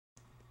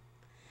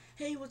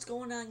Hey, what's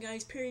going on,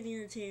 guys? Perry the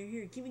Entertainer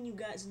here, giving you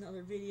guys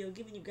another video,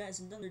 giving you guys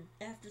another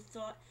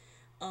afterthought.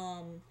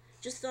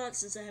 Just thought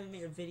since I haven't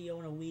made a video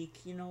in a week,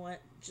 you know what?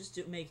 Just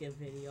make a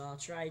video. I'll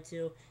try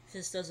to. If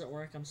this doesn't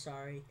work, I'm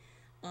sorry.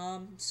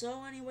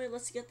 So anyway,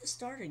 let's get this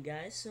started,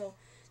 guys. So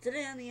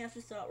today on the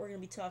afterthought, we're gonna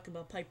be talking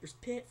about Piper's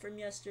Pit from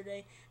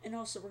yesterday, and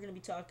also we're gonna be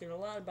talking a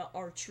lot about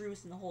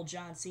R-Truth and the whole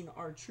John Cena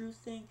R-Truth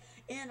thing,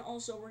 and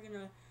also we're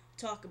gonna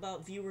talk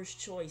about Viewer's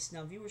Choice.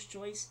 Now, Viewer's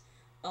Choice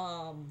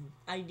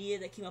idea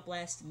that came up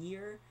last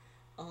year.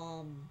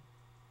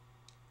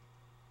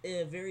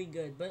 Very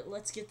good. But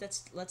let's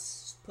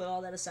put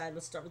all that aside.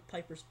 Let's start with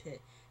Piper's Pit.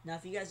 Now,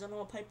 if you guys don't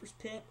know about Piper's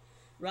Pit,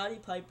 Roddy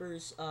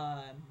Piper's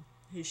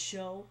his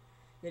show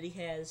that he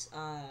has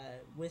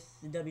with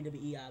the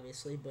WWE,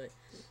 obviously, but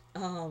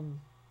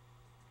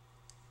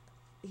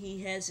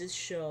he has his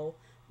show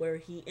where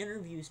he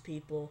interviews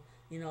people,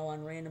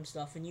 on random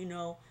stuff, and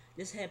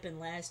this happened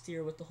last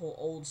year with the whole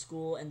old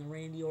school and the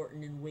Randy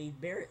Orton and Wade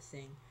Barrett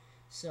thing.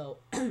 So,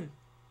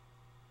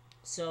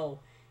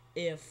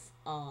 if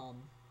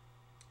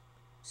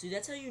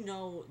that's how you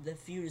know the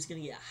feud is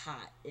gonna get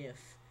hot,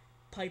 if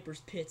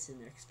Piper's Pit's in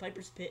there, because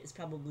Piper's Pit is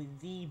probably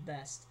the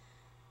best.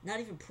 Not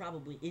even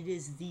probably, it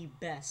is the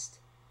best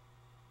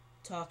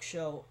talk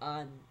show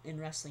in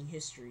wrestling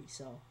history.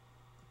 So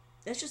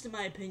that's just in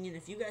my opinion.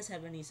 If you guys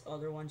have any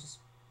other ones, just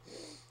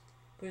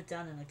put it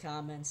down in the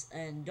comments,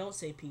 and don't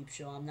say Peep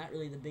Show. I'm not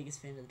really the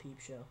biggest fan of the Peep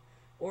Show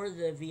or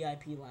the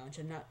VIP Lounge.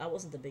 I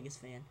wasn't the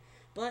biggest fan.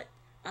 But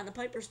on the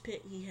Piper's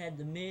Pit, he had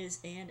The Miz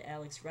and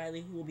Alex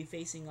Riley, who will be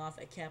facing off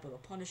at Capital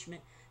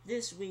Punishment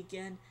this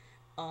weekend.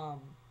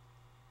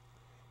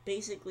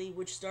 Basically,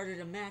 which started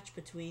a match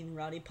between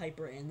Roddy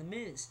Piper and The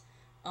Miz.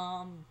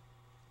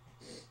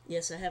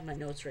 Yes, I have my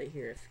notes right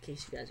here, in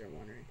case you guys are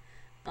wondering.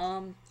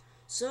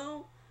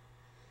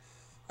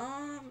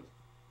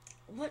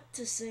 What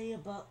to say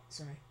about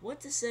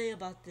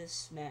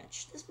this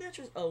match? This match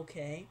was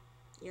okay.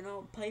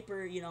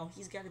 Piper,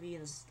 he's got to be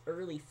in his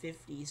early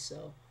 50s,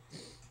 so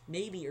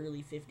maybe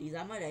early 50s.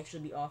 I might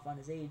actually be off on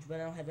his age,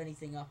 but I don't have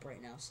anything up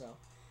right now, so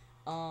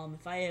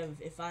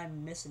if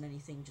I'm missing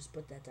anything, just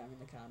put that down in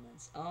the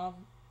comments.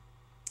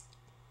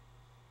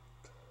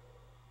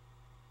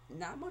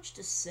 Not much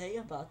to say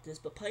about this,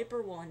 but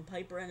Piper won.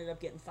 Piper ended up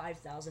getting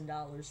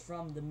 $5,000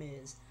 from The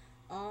Miz.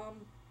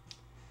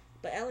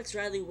 But Alex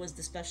Riley was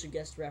the special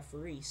guest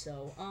referee,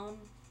 so,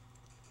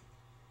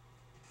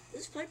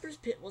 this Piper's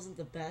Pit wasn't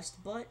the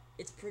best, but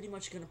it's pretty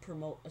much going to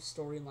promote a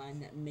storyline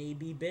that may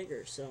be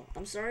bigger, so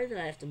I'm sorry that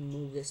I have to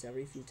move this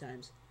every few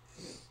times.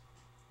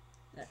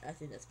 I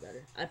think that's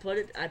better. I put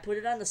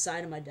it on the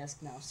side of my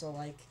desk now, so,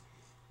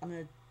 I'm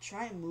going to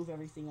try and move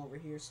everything over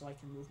here so I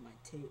can move my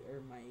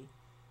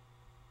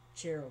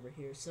chair over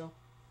here, so,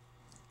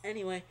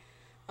 anyway,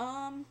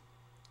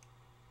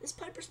 this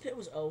Piper's Pit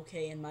was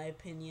okay, in my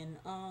opinion.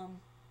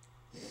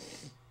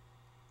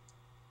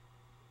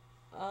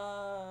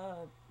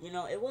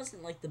 It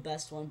wasn't like the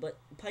best one, but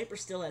Piper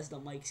still has the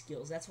mic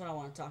skills. That's what I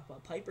want to talk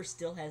about. Piper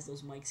still has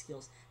those mic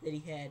skills that he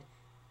had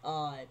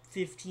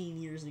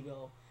 15 years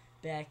ago.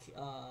 Back,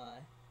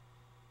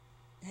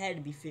 had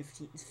to be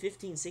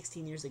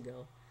 16 years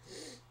ago.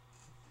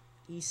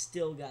 He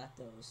still got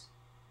those.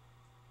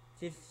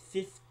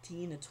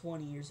 15 to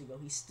 20 years ago,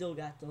 he still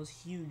got those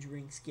huge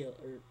mic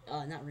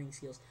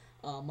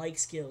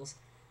skills.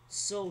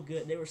 So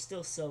good. They were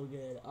still so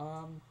good.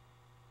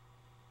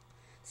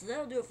 So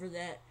that'll do it for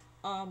that.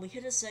 We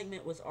hit a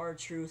segment with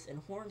R-Truth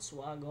and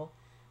Hornswoggle.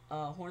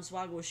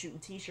 Hornswoggle was shooting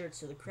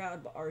t-shirts to the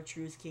crowd, but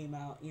R-Truth came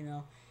out,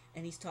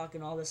 and he's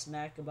talking all this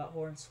smack about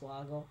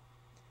Hornswoggle.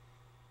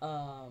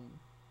 And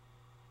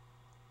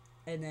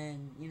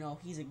then,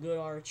 he's a good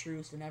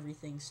R-Truth and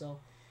everything, so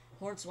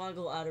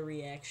Hornswoggle, out of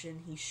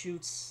reaction, he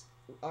shoots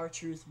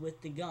R-Truth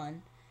with the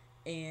gun,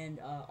 and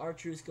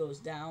R-Truth goes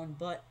down,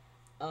 but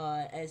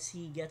as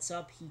he gets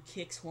up, he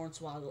kicks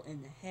Hornswoggle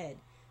in the head.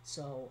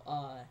 So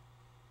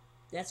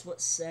that's what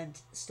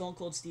sent Stone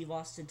Cold Steve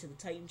Austin to the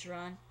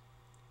Titantron,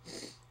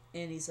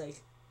 and he's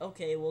like,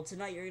 okay, well,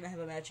 tonight you're gonna have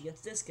a match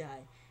against this guy,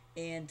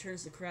 and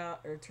turns the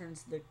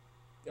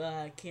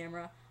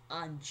camera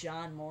on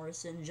John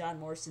Morrison. John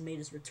Morrison made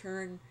his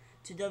return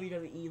to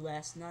WWE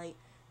last night,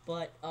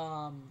 but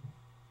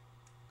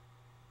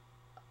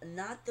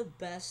not the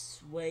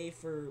best way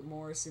for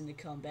Morrison to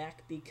come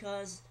back,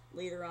 because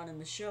later on in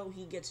the show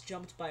he gets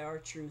jumped by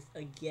R-Truth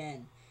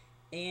again,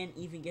 and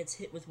even gets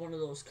hit with one of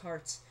those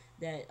carts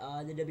that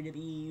the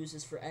WWE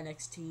uses for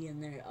NXT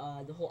and their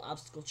the whole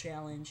obstacle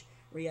challenge,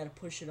 where you gotta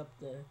push it up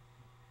the...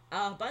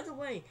 by the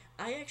way,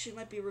 I actually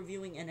might be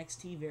reviewing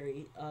NXT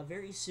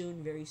very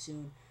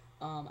soon.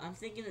 I'm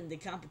thinking that the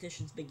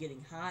competition's been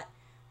getting hot.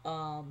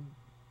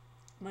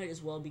 Might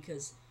as well,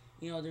 because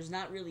there's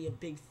not really a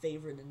big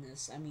favorite in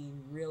this. I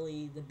mean,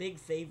 really, the big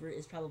favorite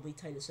is probably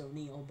Titus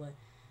O'Neil, but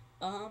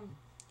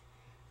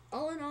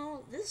all in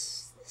all,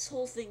 this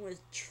whole thing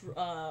with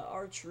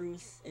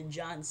R-Truth and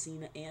John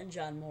Cena and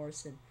John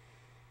Morrison,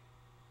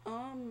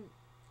 I'm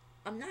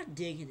not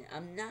digging it.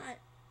 I'm not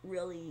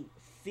really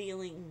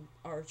feeling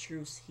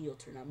R-Truth's heel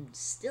turn. I'm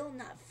still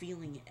not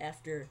feeling it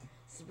after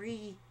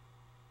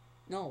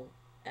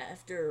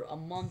after a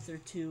month or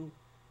two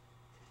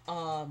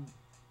um,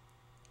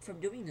 from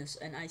doing this,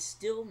 and I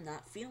still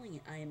not feeling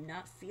it. I am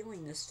not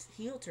feeling this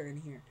heel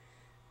turn here.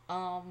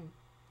 Um,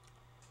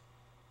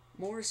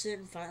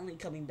 Morrison finally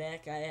coming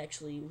back. I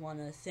actually want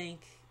to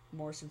thank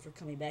Morrison for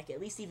coming back, at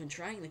least even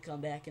trying to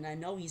come back, and I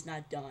know he's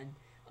not done.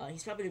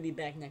 He's probably going to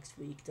be back next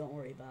week. Don't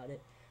worry about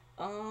it.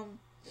 Um,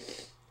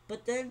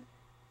 but then,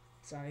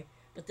 sorry,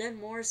 but then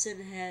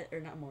Morrison had, or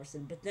not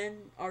Morrison, but then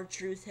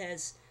R-Truth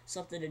has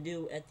something to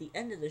do at the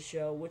end of the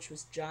show, which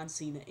was John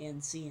Cena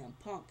and CM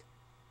Punk.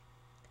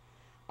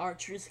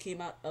 R-Truth came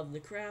out of the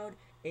crowd,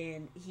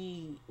 and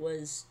he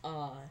was,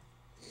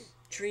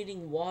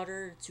 trading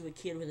water to a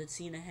kid with a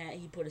Cena hat.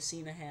 He put a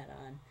Cena hat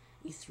on.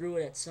 He threw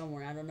it at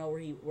somewhere. I don't know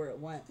where it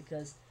went,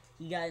 because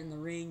he got in the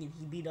ring and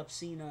he beat up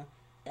Cena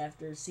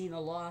after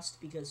Cena lost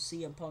because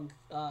CM Punk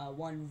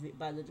won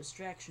by the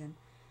distraction.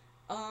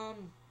 I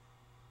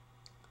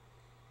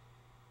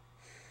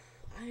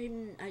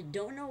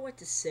don't know what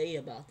to say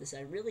about this.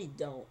 I really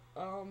don't.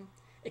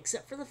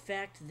 Except for the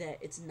fact that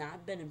it's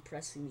not been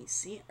impressing me.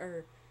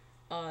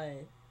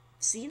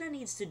 Cena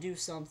needs to do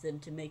something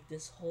to make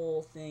this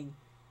whole thing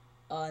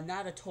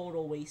not a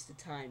total waste of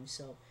time.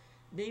 So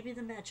maybe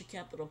the match of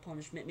capital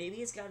punishment. Maybe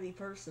it's got to be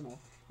personal.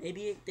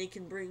 Maybe they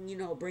can bring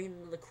into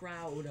the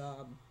crowd.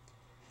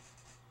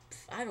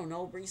 I don't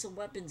know, bring some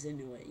weapons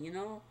into it.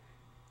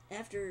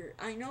 After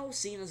I know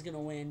Cena's gonna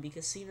win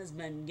because Cena's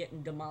been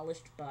getting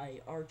demolished by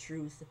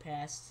R-Truth the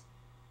past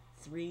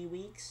 3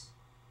 weeks.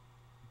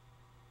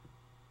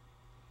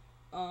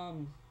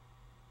 So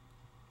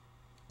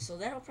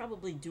that'll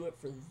probably do it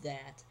for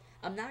that.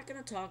 I'm not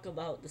going to talk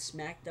about the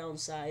SmackDown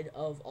side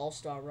of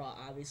All-Star Raw,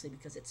 obviously,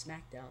 because it's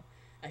SmackDown.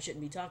 I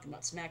shouldn't be talking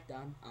about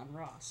SmackDown on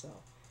Raw,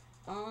 so.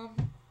 I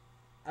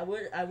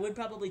would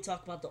probably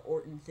talk about the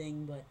Orton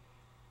thing, but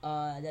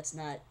that's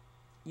not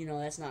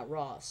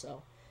Raw,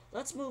 so.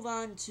 Let's move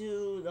on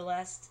to the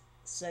last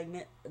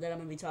segment that I'm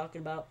going to be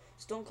talking about.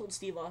 Stone Cold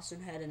Steve Austin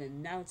had an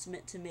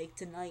announcement to make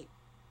tonight.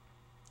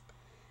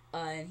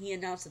 And he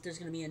announced that there's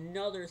going to be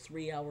another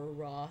 3-hour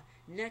Raw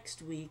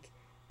next week,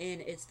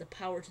 and it's the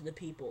Power to the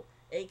People,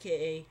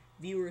 aka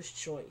Viewer's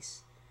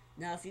Choice.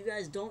 Now, if you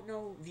guys don't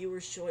know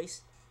Viewer's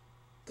Choice,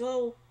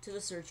 go to the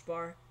search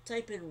bar,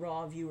 type in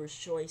Raw Viewer's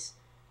Choice.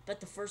 I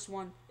bet the first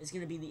one is going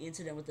to be the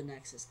incident with the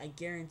Nexus. I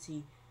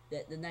guarantee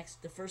that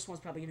the first one's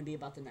probably going to be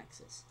about the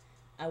Nexus.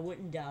 I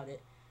wouldn't doubt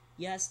it.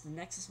 Yes, the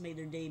Nexus made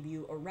their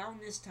debut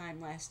around this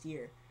time last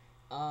year.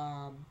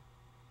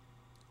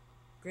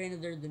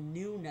 Granted, they're the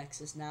new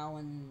Nexus now,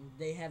 and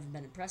they haven't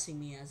been impressing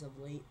me as of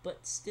late,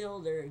 but still,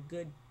 they're a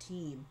good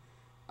team.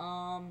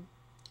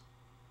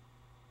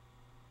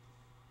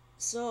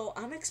 So,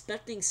 I'm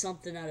expecting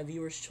something out of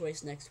Viewer's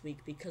Choice next week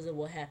because of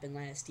what happened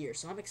last year,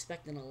 so I'm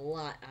expecting a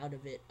lot out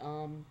of it.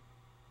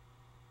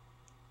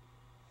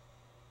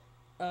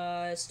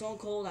 Stone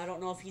Cold, I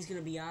don't know if he's going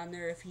to be on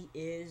there. If he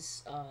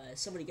is,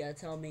 somebody got to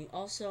tell me.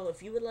 Also,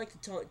 if you would like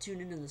to tune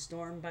into the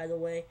Storm, by the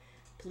way,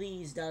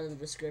 please, down in the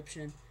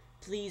description,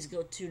 please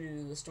go tune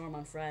into the Storm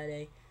on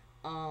Friday.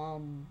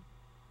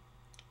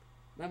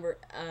 Remember,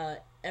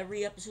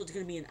 every episode's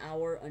going to be an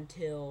hour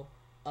until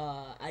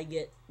I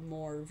get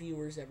more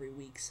viewers every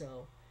week.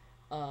 So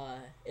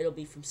it'll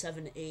be from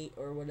 7 to 8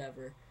 or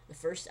whatever. The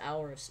first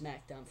hour of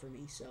SmackDown for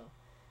me. So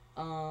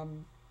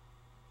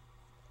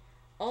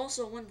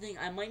also, one thing,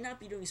 I might not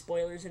be doing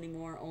spoilers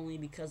anymore only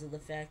because of the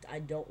fact I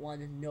don't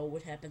want to know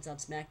what happens on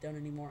SmackDown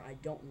anymore.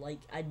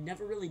 I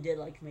never really did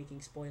like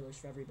making spoilers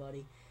for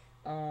everybody.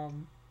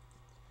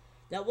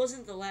 That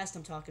wasn't the last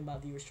I'm talking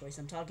about Viewer's Choice.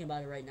 I'm talking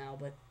about it right now,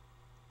 but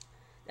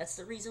that's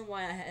the reason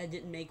why I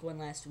didn't make one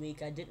last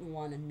week. I didn't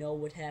want to know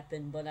what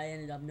happened, but I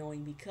ended up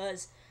knowing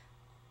because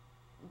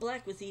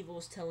Black with Evil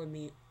was telling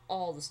me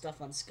all the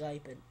stuff on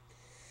Skype, and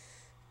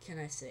can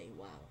I say,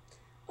 wow.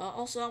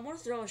 Also, I want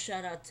to throw a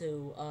shout out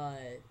to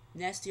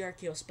Nasty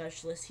RKO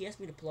Specialist. He asked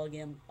me to plug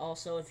him.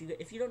 Also, if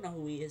you don't know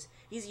who he is,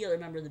 he's the other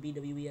member of the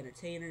BWE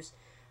Entertainers.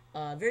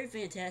 Very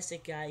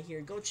fantastic guy here.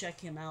 Go check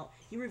him out.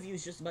 He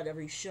reviews just about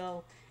every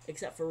show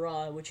except for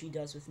Raw, which he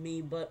does with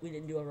me, but we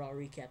didn't do a Raw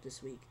recap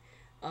this week.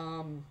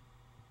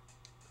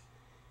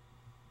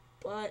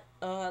 But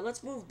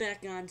let's move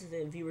back on to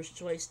the Viewer's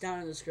Choice. Down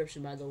in the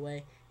description, by the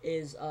way,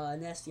 is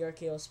Nasty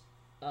RKO's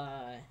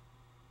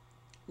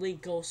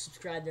link. Go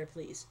subscribe there,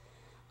 please.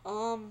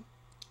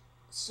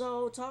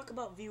 So talk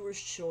about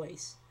Viewer's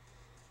Choice.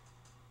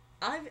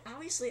 I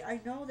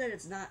know that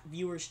it's not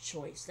Viewer's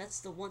Choice. That's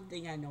the one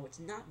thing I know. It's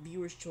not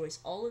Viewer's Choice.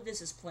 All of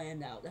this is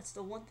planned out. That's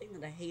the one thing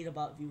that I hate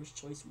about Viewer's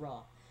Choice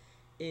Raw,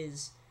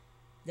 is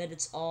that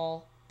it's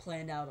all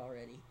planned out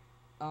already.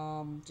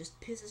 Just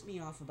pisses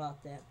me off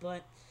about that.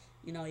 But,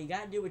 you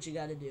gotta do what you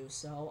gotta do.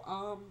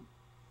 So,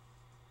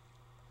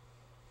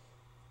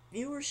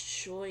 Viewer's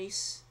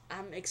Choice,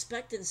 I'm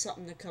expecting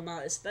something to come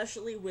out,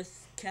 especially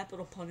with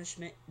Capital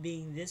Punishment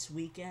being this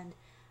weekend,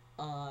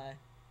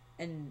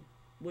 and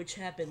which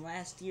happened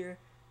last year.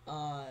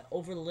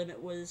 Over the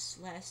Limit was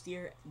last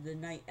year. The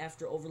night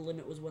after Over the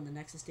Limit was when the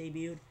Nexus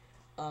debuted.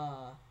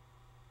 Uh,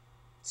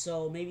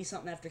 so maybe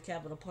something after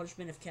Capital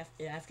Punishment.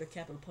 After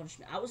Capital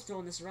Punishment, I was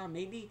throwing this around.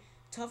 Maybe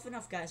Tough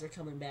Enough guys are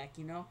coming back.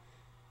 You know,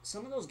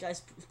 some of those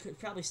guys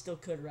probably still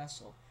could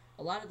wrestle.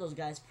 A lot of those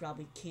guys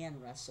probably can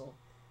wrestle.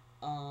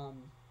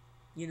 Um,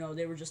 you know,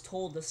 they were just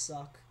told to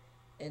suck,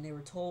 and they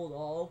were told,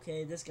 "Oh,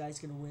 okay, this guy's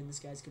gonna win. This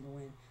guy's gonna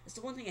win." It's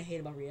the one thing I hate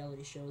about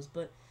reality shows.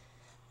 But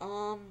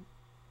um,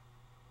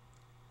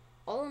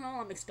 all in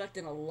all, I'm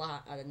expecting a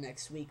lot out of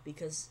next week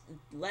because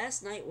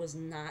last night was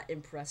not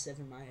impressive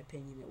in my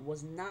opinion. It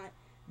was not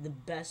the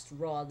best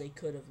Raw they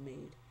could have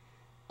made.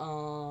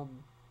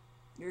 Um,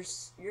 you're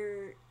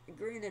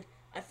granted.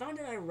 I found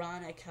it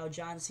ironic how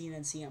John Cena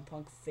and CM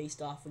Punk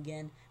faced off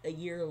again a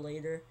year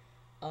later.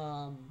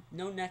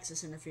 No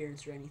Nexus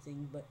interference or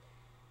anything, but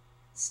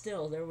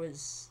still there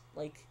was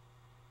like,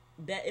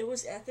 it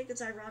was. I think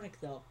it's ironic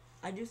though.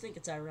 I do think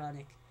it's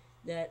ironic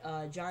that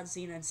John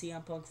Cena and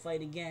CM Punk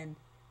fight again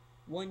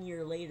 1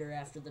 year later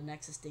after the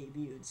Nexus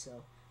debuted.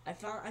 So I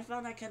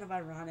found that kind of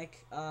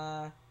ironic.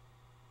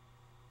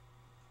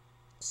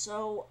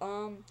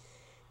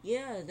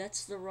 Yeah,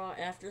 that's the Raw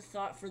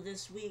Afterthought for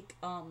this week.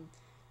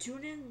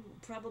 Tune in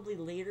probably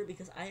later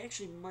because I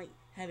actually might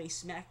have a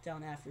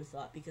SmackDown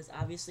Afterthought because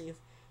obviously if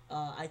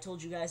I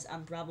told you guys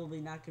I'm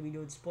probably not going to be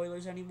doing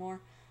spoilers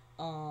anymore.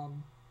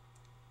 Um,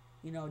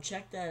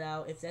 check that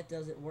out. If that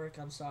doesn't work,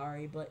 I'm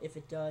sorry, but if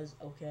it does,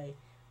 okay.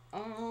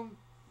 Um,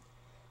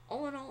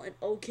 all in all, an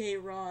okay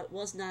Raw. It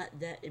was not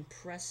that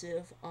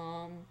impressive.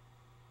 I'm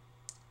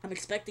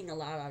expecting a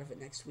lot out of it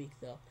next week,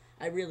 though.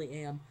 I really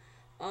am.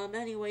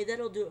 Anyway,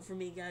 that'll do it for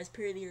me, guys.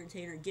 Perry the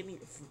Entertainer.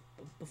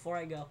 Before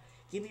I go,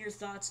 give me your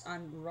thoughts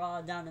on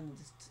Raw down in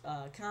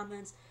the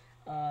comments.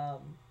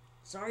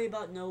 Sorry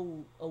about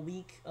a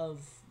week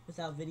of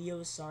without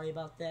videos. Sorry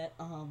about that.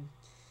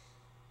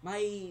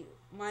 My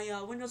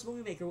Windows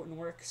Movie Maker wouldn't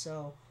work,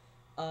 so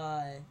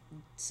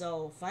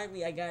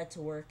finally I got it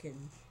to work,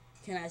 and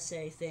can I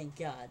say thank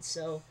God?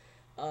 So,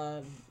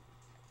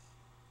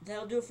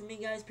 that'll do it for me,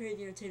 guys. Perry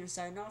the Entertainer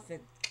signing off, and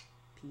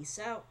peace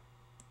out.